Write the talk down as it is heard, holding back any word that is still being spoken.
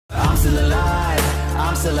still alive.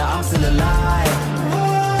 I'm still alive.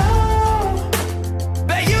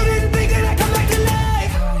 Bet you didn't think that I'd come back to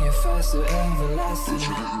life. Higher, faster, everlasting. Bet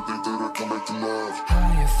you didn't think that I'd come back to life.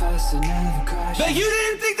 Higher, faster, never crash. Bet you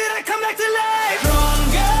didn't think that I'd come back to life.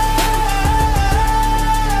 Stronger.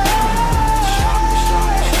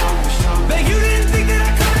 Bet you didn't think that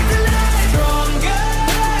I'd come back to life. Stronger.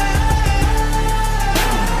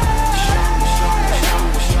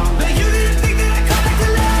 Bet you didn't think that I'd come back to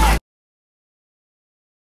life.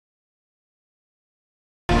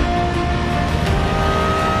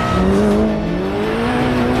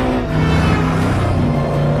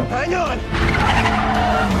 Hang on!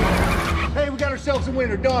 Hey, we got ourselves a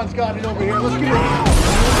winner. Don's got it over here. Let's give it a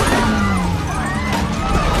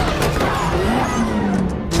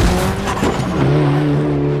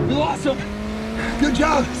You lost him! Good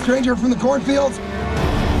job, stranger from the cornfields.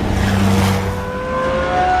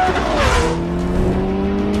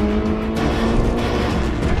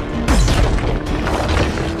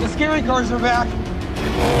 The scary cars are back.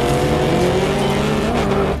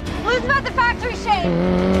 Blue's about the factory shade.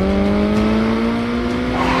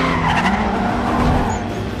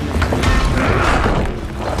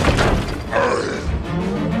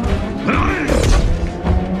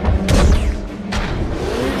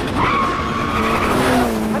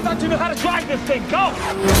 I thought you knew how to drive this thing. Go!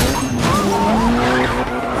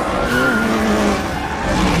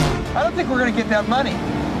 I don't think we're gonna get that money.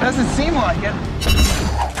 Doesn't seem like it.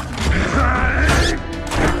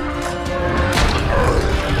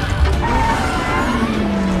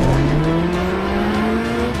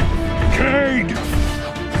 Cade!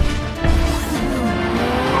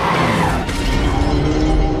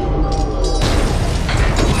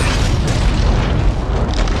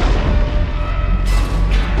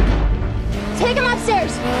 Take him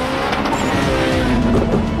upstairs.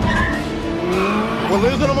 We're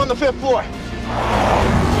losing them on the 5th floor.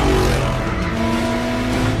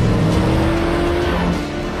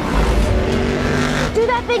 Do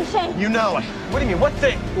that thing, Shane. You know it. What do you mean, what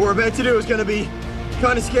thing? What we're about to do is gonna be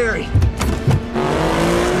kind of scary.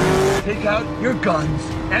 Take out your guns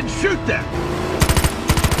and shoot them.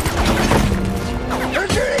 They're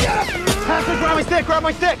shooting at us! Pass it, grab my stick, grab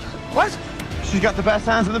my stick. What? She's got the best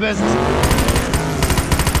hands in the business.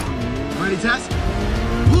 Ready, Tess?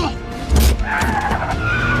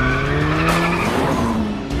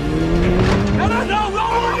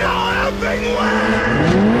 No, big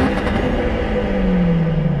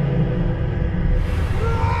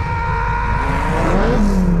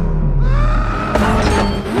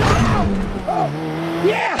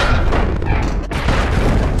Yeah!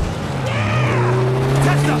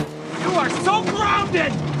 Tessa, you are so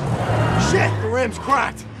grounded! Shit, the rim's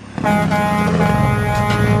cracked.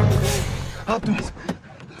 Optimus,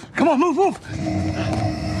 come on, move!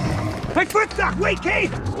 Hey, foot stuck! Wait,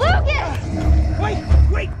 Kate! Lucas!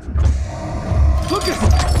 Wait!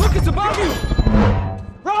 Lucas, above you!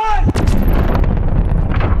 Run!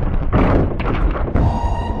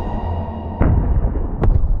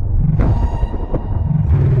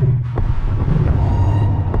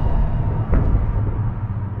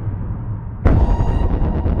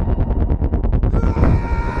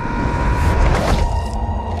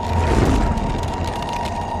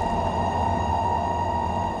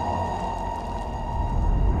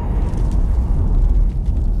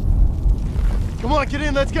 Come on, get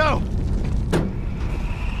in, let's go!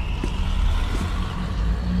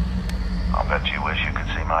 I'll bet you wish you could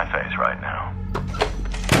see my face right now.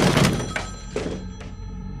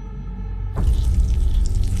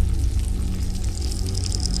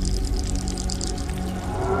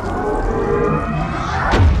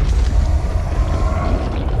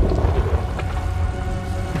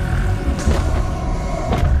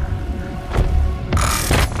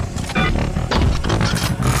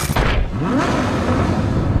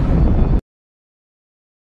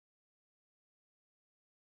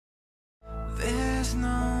 There's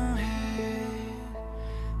no hate,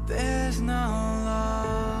 there's no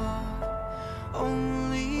love,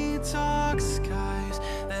 only dark skies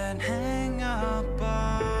that hang above.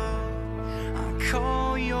 I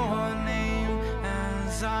call your name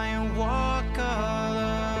as I walk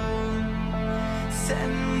alone.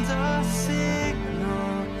 Send a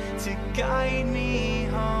signal to guide me